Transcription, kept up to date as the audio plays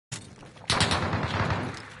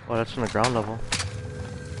Oh, that's from the ground level.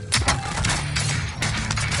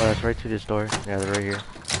 Oh, that's right to this door. Yeah, they're right here.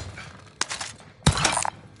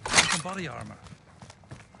 Some body armor.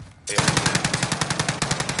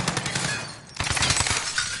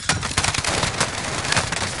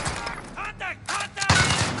 Contact!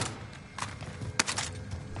 Contact!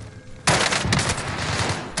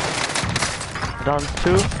 Down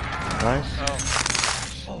two. Nice.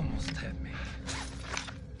 Oh. Almost hit me.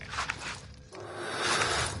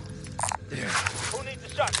 There. Who needs the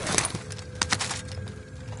shotgun?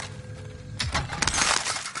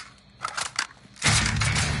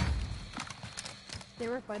 They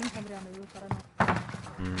were fighting somebody on the roof, I don't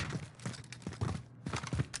know.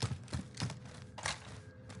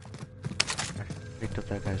 Picked up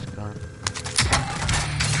that guy's gun.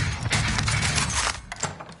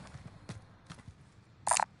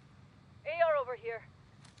 AR over here.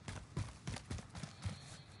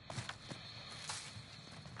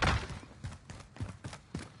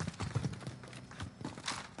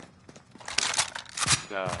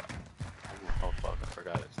 Oh fuck, I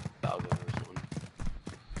forgot it's 1,000 this one.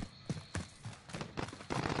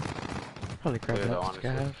 Probably grab Yeah, that honestly.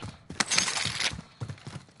 scav.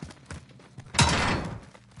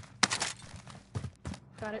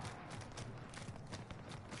 Got it.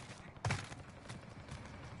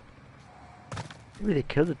 Maybe they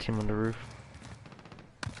killed the team on the roof.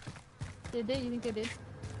 Did they? You think they did?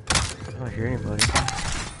 I don't hear anybody.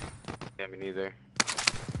 Yeah, me neither.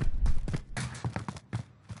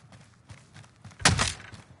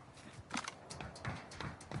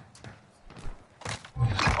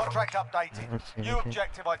 Contract updated. don't see New anything.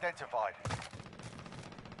 objective identified.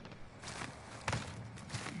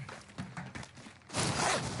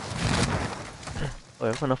 Oh, I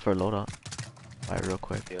have enough for a loadout. Alright, real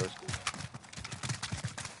quick. Yeah, let's go.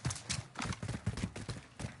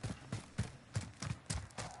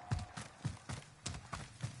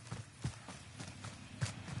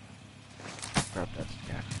 Grab that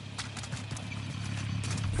scav.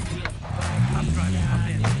 I'm driving. I'm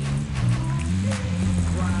in.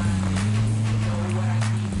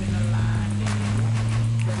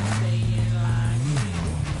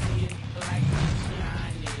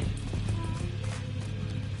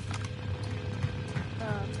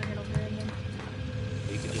 Bring it over here and then.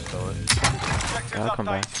 You can just throw it. Objectives I'll come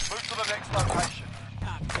back. updated. Move to the next location.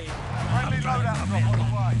 Friendly loadout drop on the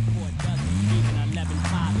way.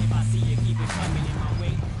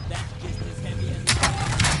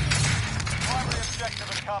 Primary objective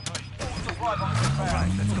accomplished. All supply boxes Alright,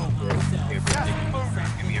 found. let's go. Gas is moving.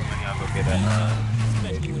 Give me your money, I'll go get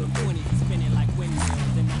baby real quick.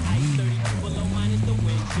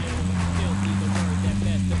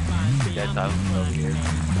 Yeah, thousands over here.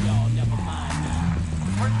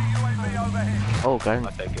 Friendly UAV overhead. Oh, guy,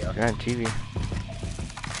 I'll take it. guy on TV.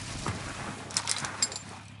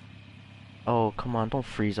 Oh, come on, don't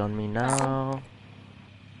freeze on me now.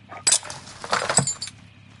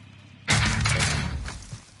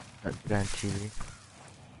 That guy on TV.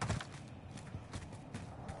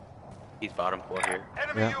 He's bottom floor here.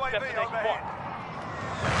 Enemy Yeah. UAV overhead.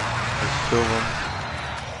 There's two of them.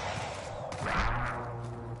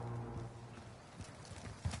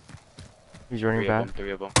 He's running back.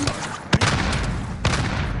 Three of them.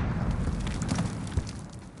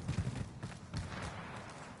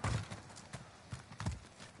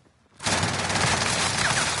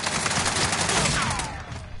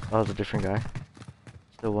 That was a different guy.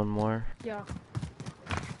 Still one more. Yeah.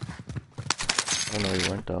 I don't know where he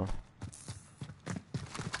went though.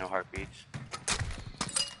 No heartbeats.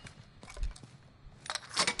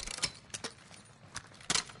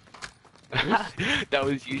 That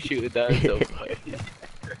was you shooting that. So funny.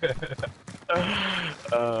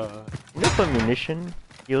 You know if ammunition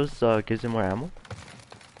heals gives him more ammo?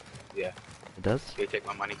 Yeah. It does? Okay, take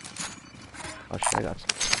my money. Oh shit, I got some.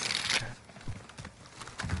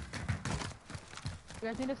 You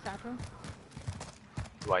guys need a satchel?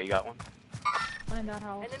 Why you got one? One in that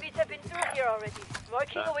house. Enemies have been through here already.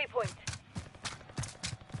 Marking a waypoint.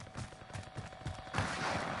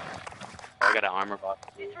 I got an armor box.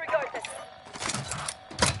 Disregard that.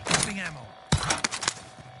 Dropping ammo.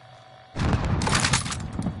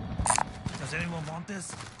 Does anyone want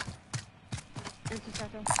this? Here's the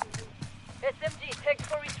satchel. SMG, tagged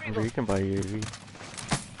for Or retrieval. you can buy UAV.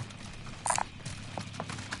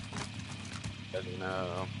 Doesn't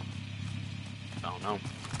know. I don't know.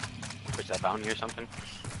 Push that bounty or something.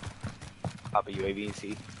 Pop a UAV and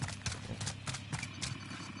see.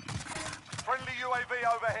 Friendly UAV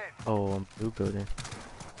overhead. Oh, blue building.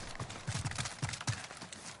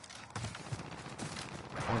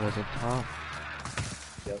 Oh, there's a top.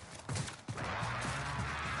 Yep.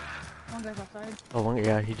 One guy's outside. Oh, one,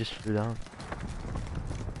 yeah, he just flew down.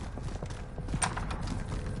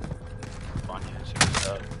 Fun, yeah, check this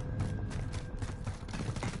out.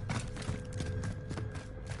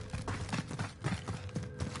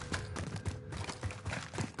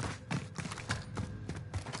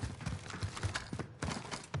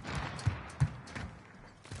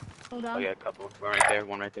 Hold on. Oh yeah, a couple. One right there,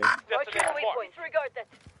 one right there. Marking Destination a marked. waypoint. Disregard that.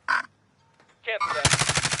 Cancel that.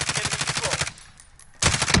 Enemy control.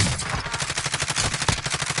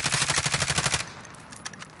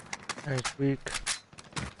 That's weak.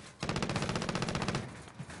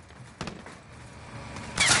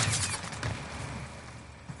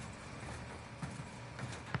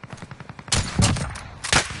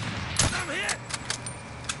 I'm here.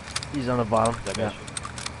 He's on the bottom. That Yeah, guy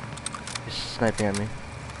he's sniping at me.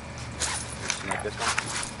 should like this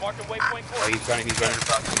one. Marking waypoint Oh, course. he's running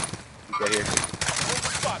across. He's right here. Move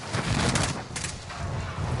with spot.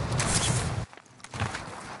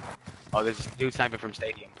 Oh, there's a dude sniping from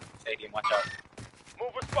stadium. Stadium, watch out.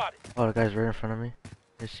 Move with spotted. Oh, the guy's right in front of me.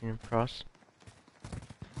 I seen him cross.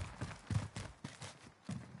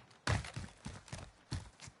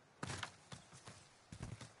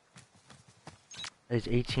 He's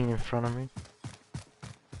 18 in front of me.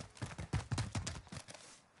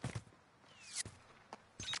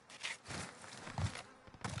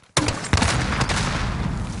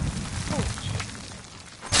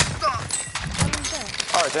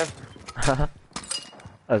 Alright then.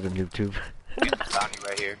 That was a noob tube. Found you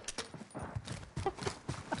right here.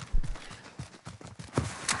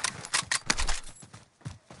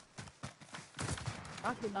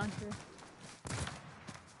 Rocket launcher.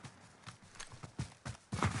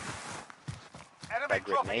 Enemy That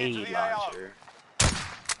dropping into grenade the AO. launcher.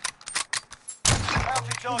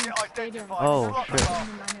 Bounty target Stadium. identified. Oh, Slot shit.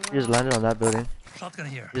 the He just landed on that building. Shotgun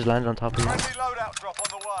here. He just landed on top of you. Friendly loadout drop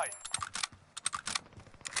on the way.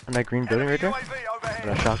 On that green building Enemy right there? UAV Where that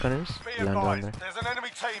overhead. shotgun is? Be He landed on advised, there. there's an enemy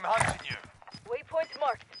team hunting you. Waypoint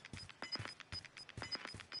marked.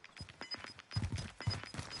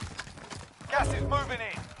 Gas is moving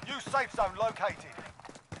in. New safe zone located.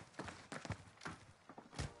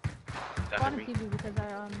 Go on TV because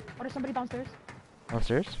I oh, there's somebody downstairs.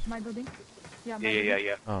 Downstairs? My building. Yeah. My Yeah.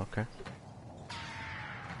 building. Oh, okay.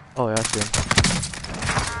 Oh, yeah, I see him.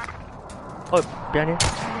 Oh, behind you.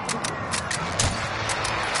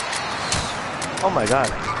 Oh my god.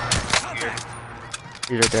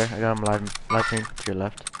 He's right there. I got him live team to your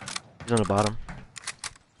left. He's on the bottom.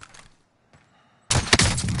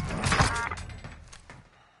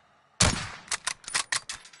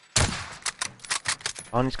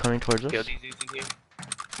 Oh, he's coming towards us. Kill these dudes in here.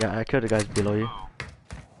 Yeah, I killed the guys below you.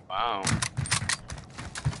 Wow.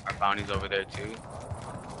 Our bounty's over there too.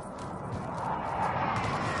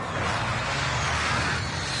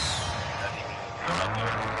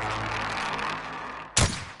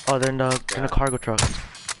 Oh, they're in the cargo truck.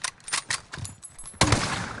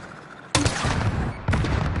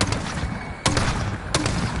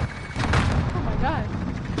 Oh my god.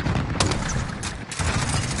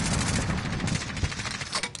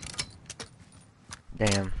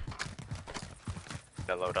 Damn.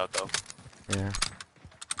 That loadout though. Yeah.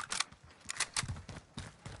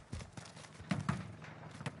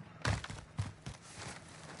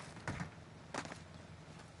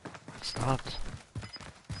 Stopped.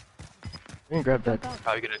 We can grab that.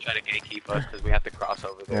 Probably gonna try to gatekeep us because we have to cross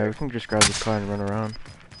over Yeah, there. we can just grab this car and run around.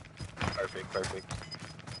 Perfect, perfect.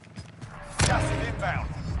 Gas is inbound.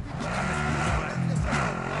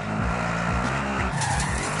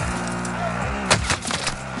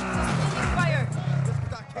 Fire.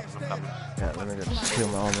 Yeah, let me just steal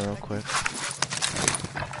my armor real quick.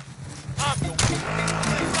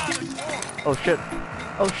 Oh shit!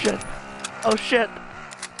 Oh shit! Oh shit!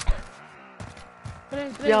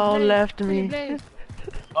 Y'all left me.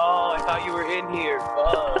 Oh, I thought you were in here.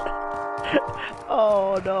 Fuck.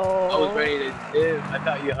 Oh no! I was ready to dip. I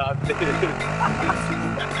thought you hopped in.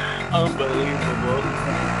 Unbelievable.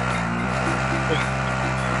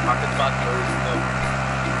 Market spots where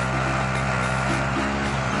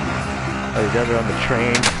Oh, you guys are on the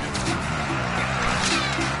train.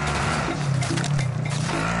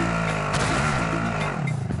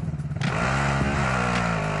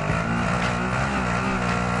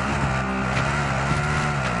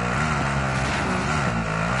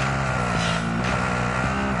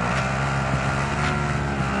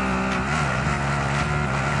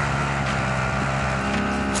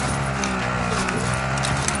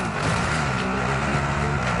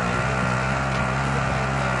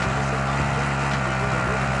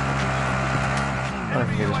 I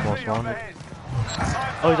can get a small UAV spawn. overhead.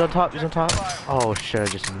 Time Oh, he's on top. He's on top. Oh shit! I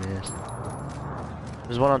just missed.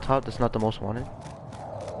 There's one on top. That's not the most wanted.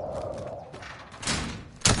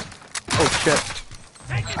 Oh shit!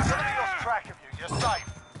 Enemy lost track of you. You're safe.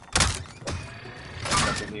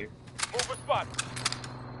 Nothing here. Move a spot.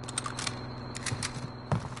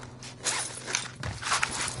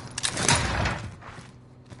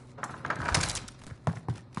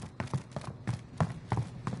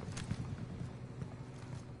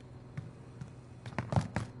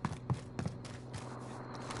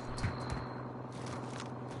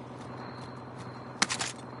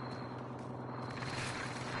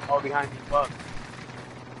 Oh, behind you, fuck.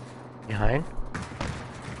 Behind?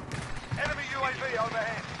 Enemy UAV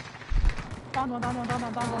overhead. Down one. I'm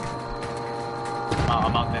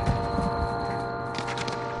out there.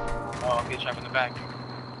 Oh, okay, shot from the back.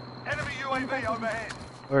 Enemy UAV overhead.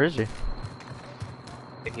 Where is he?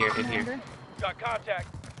 In here, in here. Anger. Got contact.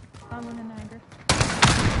 Down one in anger.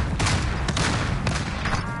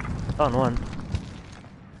 Down one.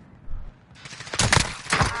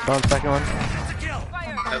 Down second one. It's a kill.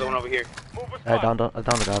 Another one over here. Move a I spot. down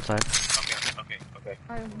the guy outside. Okay.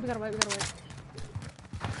 Alright, we gotta wait.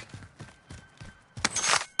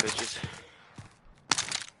 Bitches.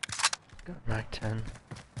 Got Mac 10.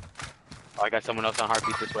 Oh, I got someone else on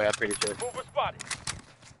heartbeat this way, I'm pretty sure. Move a spot.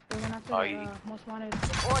 They went after Oh, the you- most wanted.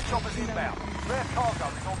 Supply choppers inbound. Their cargo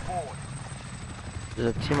is on board.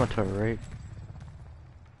 There's a team on to our right.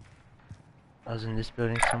 I was in this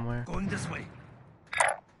building somewhere. Going this way.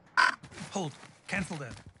 Hold. Cancel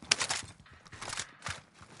that.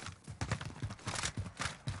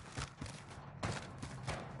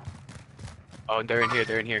 Oh, they're in here,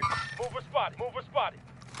 they're in here. Move a spot. Move a spot.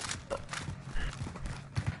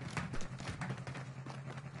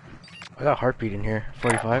 I got heartbeat in here.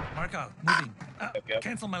 45. Mark out. Moving. Yep.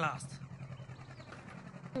 Cancel my last.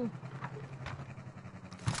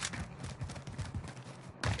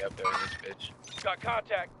 Yep, they're in this bitch. Got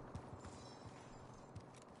contact.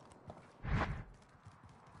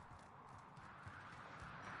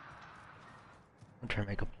 I'm trying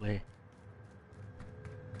to make a play.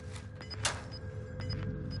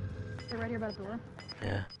 They're right here by the door.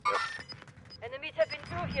 Yeah. Enemies have been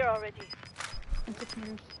through here already. In 6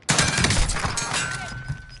 meters.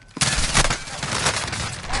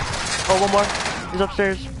 Oh, one more. He's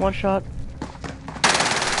upstairs. One shot.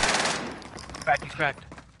 Cracked, he's cracked.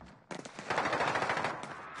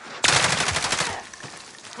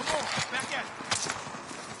 Come on. Back at.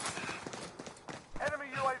 Enemy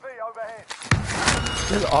UAV overhead.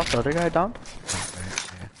 There's also other guy down. No.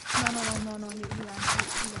 He ran.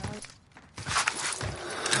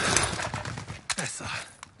 That's No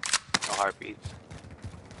heartbeats.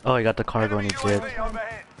 Oh, he got the cargo and Enemy he did. UAV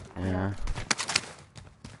overhead. Yeah.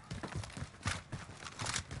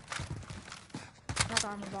 Got the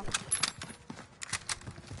armor box.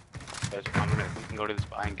 Guys, we can go to this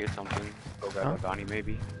buy and get something. Go grab Huh? a bounty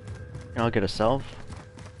maybe. And I'll get a self.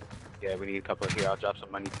 Yeah, we need a couple here. I'll drop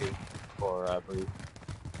some money too. For Bree.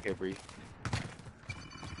 Here, Bree.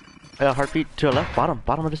 I got heartbeat to the left.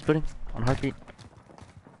 Bottom of this building. On heartbeat.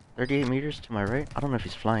 38 meters to my right. I don't know if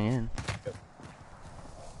he's flying in.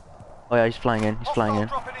 Oh yeah, he's flying in. He's flying in.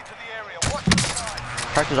 Dropping into the area. Watch the side.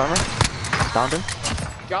 Cracked his armor. Downed him.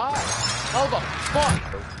 God! How the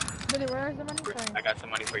fuck? Billy, where is the money? Sorry. I got some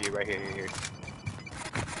money for you right here.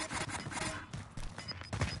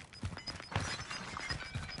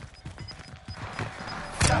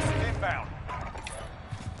 Gas is inbound.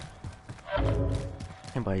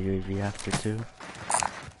 Can buy UAV after too.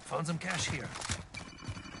 Found some cash here.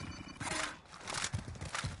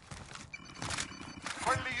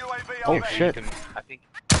 Friendly UAV Oh, overhead. shit. I think.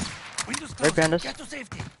 Windows Right closed. behind us. Get to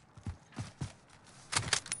safety.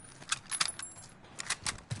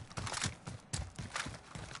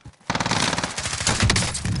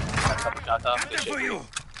 Couple shots off There this for shit. you.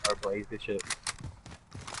 Or blaze this shit.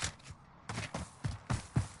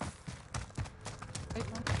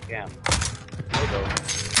 Wait, one. Damn. There we go.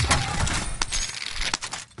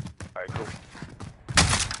 Alright, cool.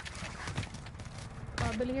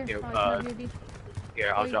 Billy here. Here, Oh, it's not UAV.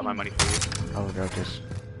 Here, I'll drop my money for you. Oh, they'll just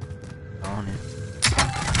on it.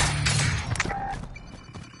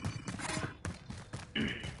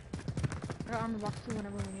 I got armor box too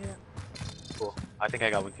whenever we need it. Cool. I think I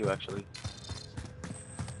got one too, actually.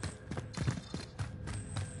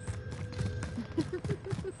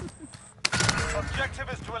 Objective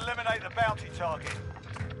is to eliminate the bounty target.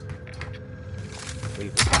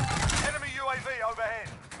 Leave it. Enemy UAV overhead.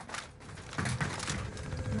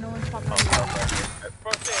 No one's popping Oh, out. right here.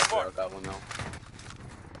 First aid I box. got one though.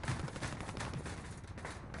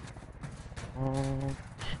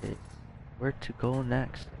 Okay. Where to go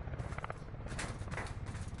next?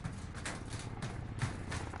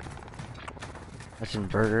 That's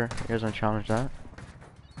inverter. You guys wanna challenge that?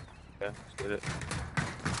 Yeah, let's get it.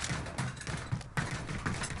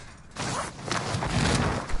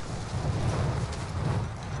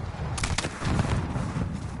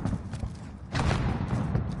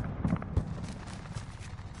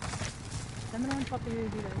 Let me know when pop the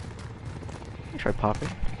UAV there. Try popping.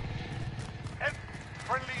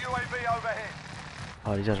 Friendly UAV overhead.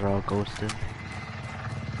 Oh, these guys are all ghosted.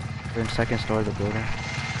 They're in second story of the building.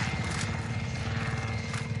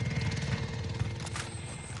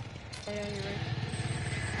 Yeah, you're right.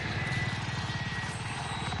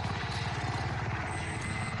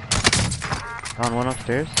 Found one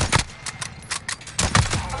upstairs.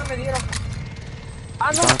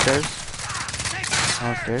 Downstairs.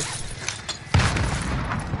 Downstairs.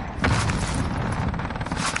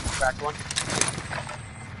 Cracked one.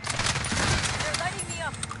 They're lighting me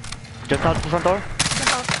up. Jumped out the front door.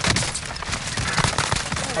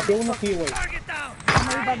 Target down. I'm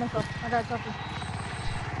gonna revive myself. I got something.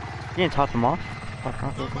 You didn't top them off? Top them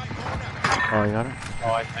off real quick. Oh, you got it?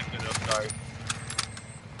 Oh, I think it. I'm sorry.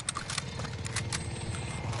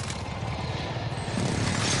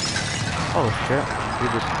 Oh shit. You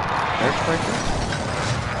just airstrike it?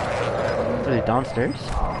 Are they downstairs?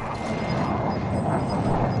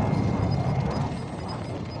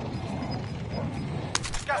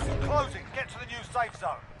 Gas is closing. Get to the new safe zone.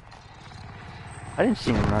 I didn't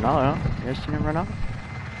see him run out, huh? You guys seen him run out?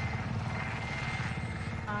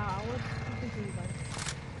 I was thinking to you guys.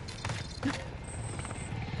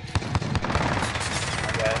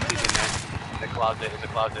 Yeah, he's in there. In the closet, in the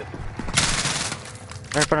closet.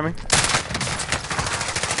 Right in front of me.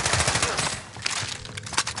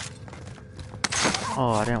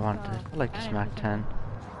 Oh, I didn't want this. I like this MAC 10.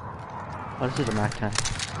 Oh, this is a MAC 10.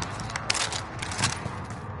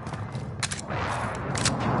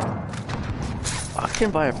 I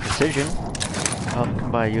can buy a precision. I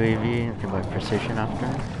can buy a UAV and can buy precision after.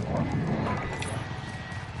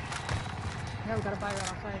 Yeah, we gotta buy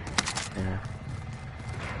right outside. Yeah.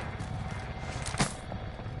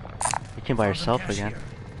 You can buy yourself Cash again. here.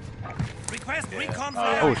 Request recon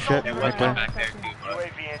Oh shit, There was right one there. back there too, but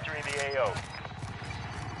UAV entering the AO.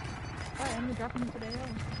 Oh, I'm gonna drop him today.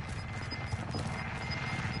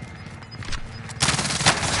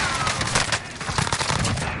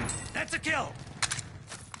 That's a kill.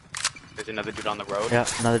 there's another dude on the road. Yeah,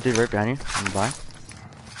 another dude right behind you. I'm by.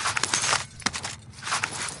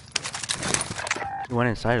 He went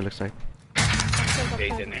inside, it looks like. He's in there,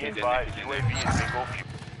 he's in there. Advise, He's in UAV is bingo fuel.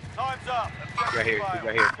 Time's up. there. Right here, he's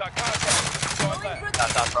right here. Got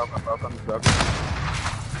contact. Stop, broken.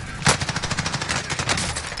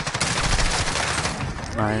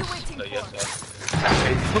 Nice. So yes, sir.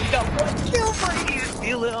 We got one kill, buddy. You're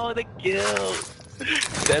stealing all the kills.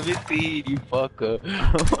 17, you fucker.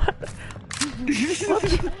 What?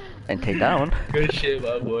 And take that one. Good shit,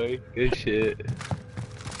 my boy. Good shit.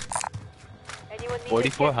 Anyone need a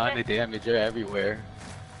 4,400 kit? damage. You're everywhere.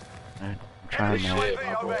 I'm trying now. Shit,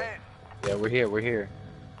 my boy. Yeah, we're here.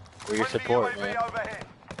 We're your support, man.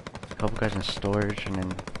 A couple guys in storage and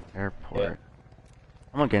in airport. Yeah.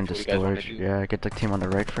 I'm gonna get into What do you guys wanna storage. do? Yeah, get the team on the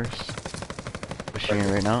right first. Pushing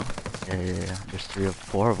it right now. Yeah. There's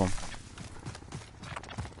 4 of them.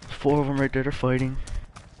 4 of them right there. They're fighting.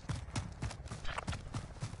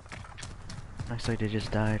 Looks like they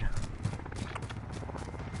just died.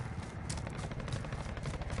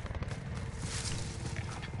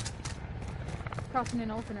 Crossing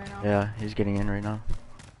an open right now. Yeah, he's getting in right now.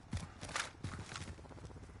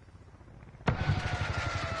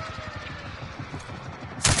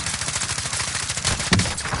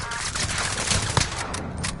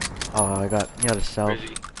 Oh, he got a self. Where is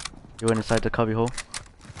he? He went inside the cubby hole.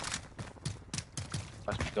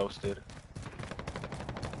 Must be ghosted.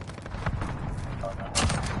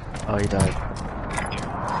 Oh, he died.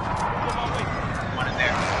 One in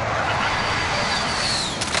there.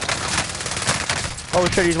 Oh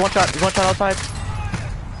shit, he's one shot outside.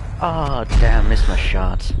 Ah, oh, damn, missed my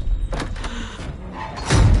shots.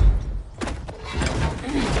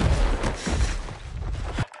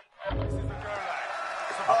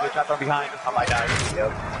 Oh, shot from behind. I might die.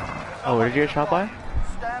 Yep. Oh, where did you get shot by?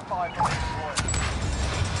 Stand by for this point.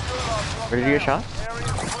 Where did you get shot? Area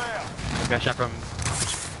is clear. Got shot from.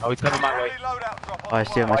 Oh, he's coming my way. Friendly loadout drop Oh, I on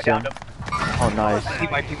see him, the I way. see him. Oh, nice.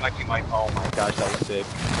 Teammate. Oh my gosh, that was sick.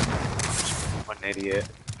 What an idiot.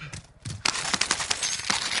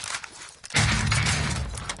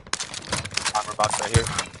 Armor box right here.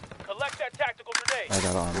 Collect that tactical grenade. I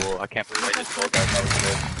got on. Cool. I can't believe I just pulled that. That was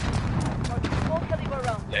good. Small caliber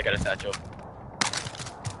around. Yeah, I got a satchel.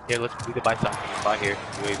 Here, we can buy something. We can buy here.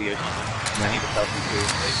 UAV or something. I need a selfie too.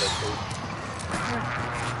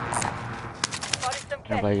 Spotted some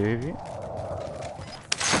Can I cash. buy UAV?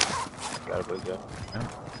 Gotta go, go.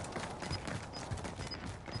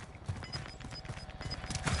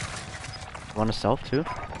 Want a self too?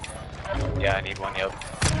 Yeah, I need one, yep.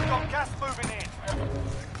 Got gas moving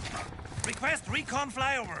in. Request recon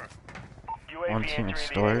flyover. One team in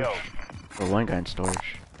storage. Or one guy in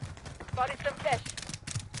storage. Spotted some cash.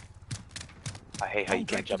 I hate how you Don't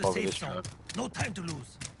can't drive jump to the over safe this zone. truck. No time to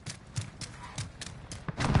lose.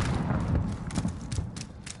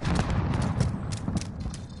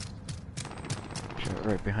 Shit,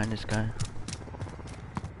 right behind this guy.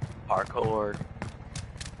 Hardcore.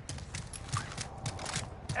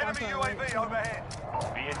 Enemy UAV overhead.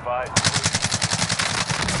 Be advised.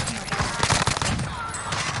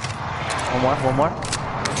 One more.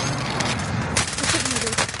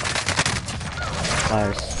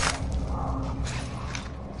 Nice.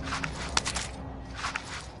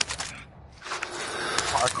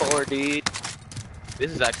 Hardcore, dude.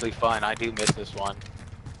 This is actually fun. I do miss this one.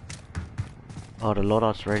 Oh, the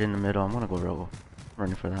loadout's right in the middle. I'm gonna go robo.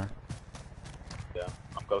 Running for that. Yeah,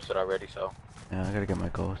 I'm ghosted already, so. Yeah, I gotta get my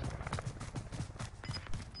ghost.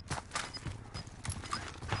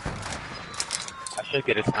 I should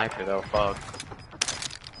get a sniper though, fuck.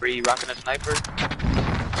 Bree, rocking a sniper?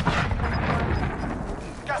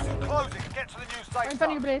 Gas is closing. Get to the new Right safe in front of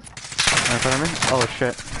you, zone. Blaze. Right in front of me? Oh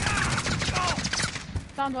shit.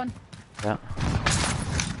 Found one. Yeah.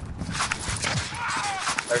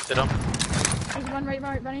 Thirsted him? There's one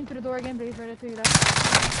running to the door again, Blaze. Right to you, left.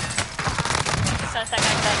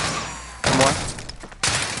 One more.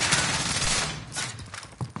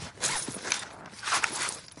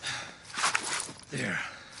 There.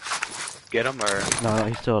 Get him or? No,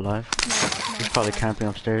 he's still alive. No, He's probably camping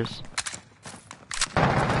upstairs. Oh,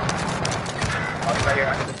 he's right here,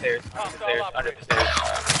 under the stairs. Under the stairs, under the stairs.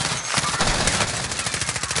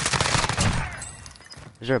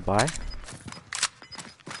 Is there a buy?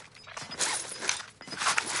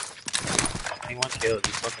 Anyone killed?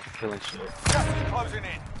 He's fucking killing shit. Gas is closing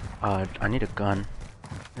in. I need a gun.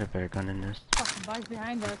 I need a better gun than this. fucking buys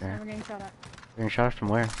behind us. Okay. And we're getting shot at. You're getting shot from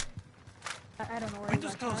where? I don't know where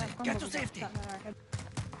Windows he's at. closing. From Get to over there. safety. Shot in the back.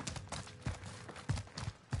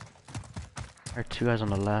 There are two guys on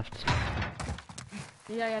the left.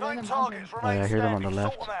 Yeah, they're in 9 the mountain. targets Oh, remain yeah, I hear them on the standing.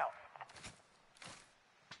 left. Sort them out.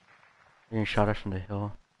 You're getting shot at from the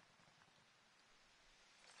hill.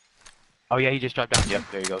 Oh yeah, he just dropped down. Yep,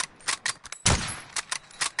 there you go.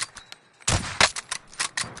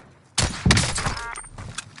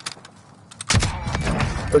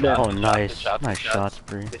 Oh, nice. Good shots, Nice good shots,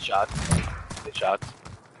 Bree. Good shots. Good shots.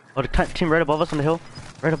 Oh, the team right above us on the hill.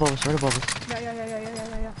 Right above us, right above us.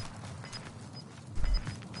 Yeah.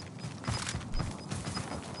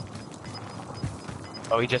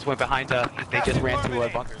 Oh, he just went behind, they Gas just is ran moving through our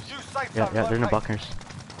in. bunkers. New safe Yeah, zone they're in the located. bunkers.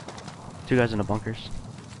 Two guys in the bunkers.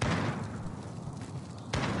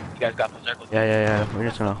 You guys got the circle? Yeah. We're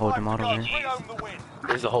just gonna hold them out over Bring here. home the win.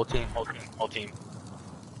 This is the whole team, whole team.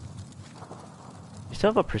 You still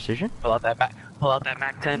have a precision? Pull out that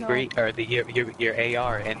Mac 10, No. Bree, or your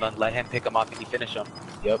AR, and then let him pick him up and he finish him.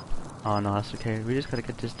 Yep, Oh no, that's okay. We just gotta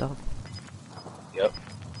get this done. yep.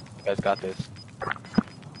 You guys got this.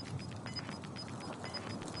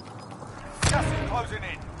 Gas is closing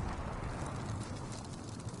in.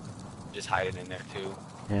 Just hide it in there too.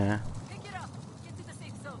 Yeah. Pick it up. Get to the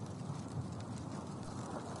safe zone.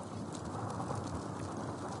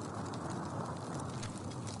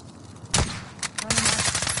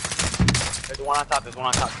 There's one on top. There's one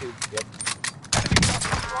on top too. Yep.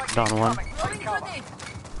 Down one. Throwing grenade.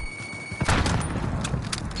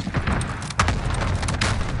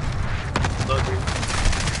 Look, Bree.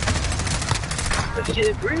 Let's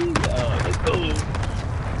get Bree. Oh, let's go.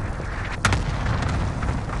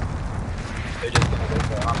 They're just gonna go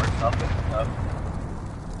for armor stuff and stuff.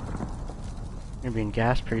 You're gonna be in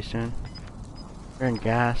gas pretty soon. They're in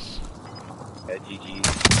gas. Yeah, GG.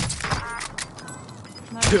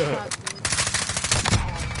 Nice shot, dude.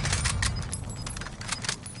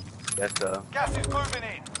 That's Gas is moving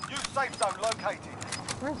in. New safe zone located.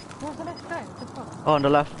 Where's the next guy? What the fuck? Oh, on the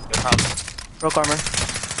left. they're probably. Broke armor.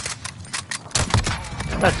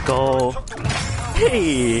 Let's go. Took the win.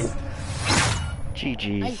 Hey.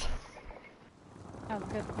 GG's. Nice. That was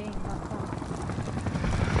a good game. Not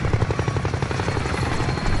fun.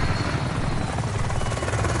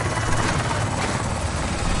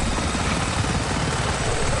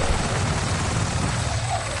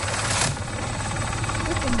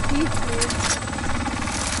 Freaking beast,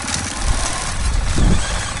 dude.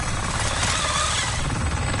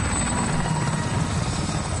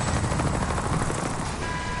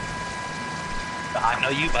 know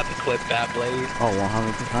you about to clip that, Blaze. Oh,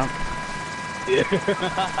 100%. Yeah.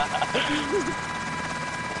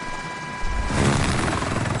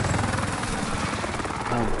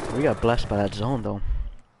 We got blessed by that zone, though.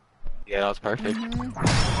 Yeah, that was perfect.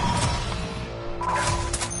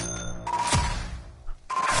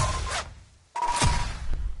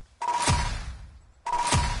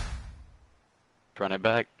 Run it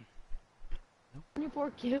back.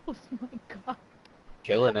 24 kills, my god.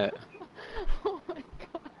 Killing it. Oh my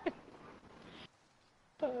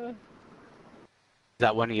god. Is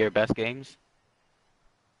that one of your best games?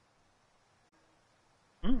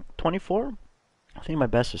 24? I think my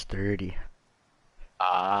best is 30.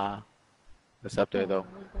 Ah. That's up there, though.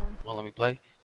 Oh my god. Well, let me play.